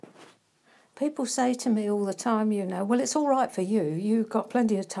People say to me all the time, well, it's all right for you. You've got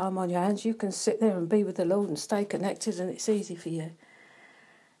plenty of time on your hands. You can sit there and be with the Lord and stay connected, and it's easy for you.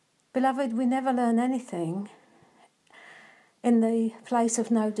 Beloved, we never learn anything in the place of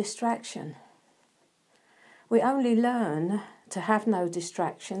no distraction. We only learn to have no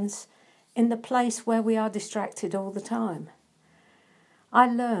distractions in the place where we are distracted all the time. I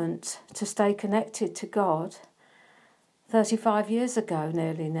learnt to stay connected to God 35 years ago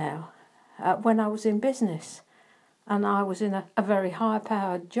nearly now, when I was in business and I was in a very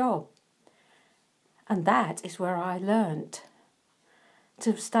high-powered job. And that is where I learnt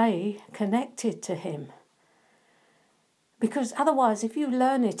to stay connected to Him. Because otherwise, if you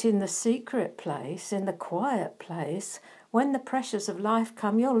learn it in the secret place, in the quiet place, when the pressures of life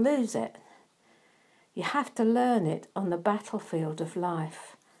come, you'll lose it. You have to learn it on the battlefield of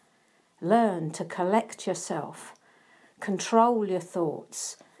life. Learn to collect yourself, control your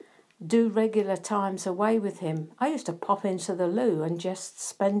thoughts, do regular times away with Him. I used to pop into the loo and just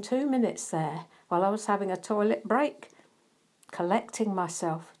spend 2 minutes there while I was having a toilet break, collecting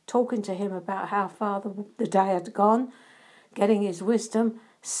myself, talking to Him about how far the day had gone, getting His wisdom,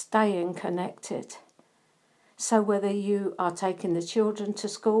 staying connected. So whether you are taking the children to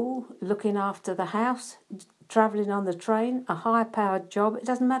school, looking after the house, travelling on the train, a high-powered job, it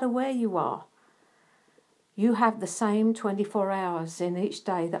doesn't matter where you are. You have the same 24 hours in each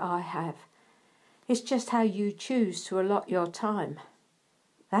day that I have. It's just how you choose to allot your time.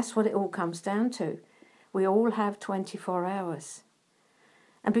 That's what it all comes down to. We all have 24 hours.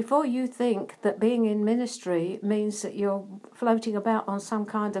 And before you think that being in ministry means that you're floating about on some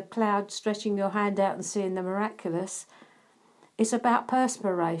kind of cloud, stretching your hand out and seeing the miraculous, it's about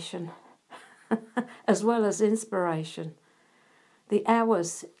perspiration as well as inspiration. The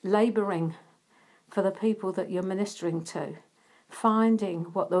hours labouring for the people that you're ministering to, finding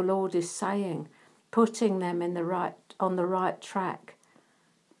what the Lord is saying, putting them on the right track.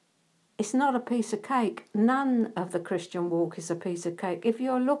 It's not a piece of cake. None of the Christian walk is a piece of cake. If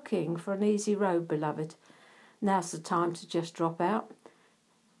you're looking for an easy road, beloved, now's the time to just drop out,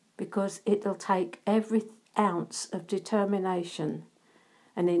 because it'll take every ounce of determination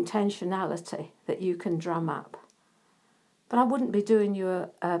and intentionality that you can drum up. But I wouldn't be doing you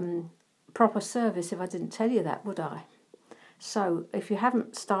a proper service if I didn't tell you that, would I? So if you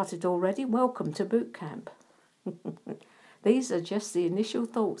haven't started already, welcome to boot camp. These are just the initial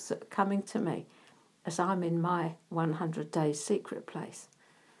thoughts that are coming to me as I'm in my 100 days secret place.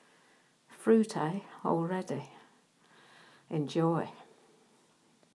 Fruit, already. Enjoy.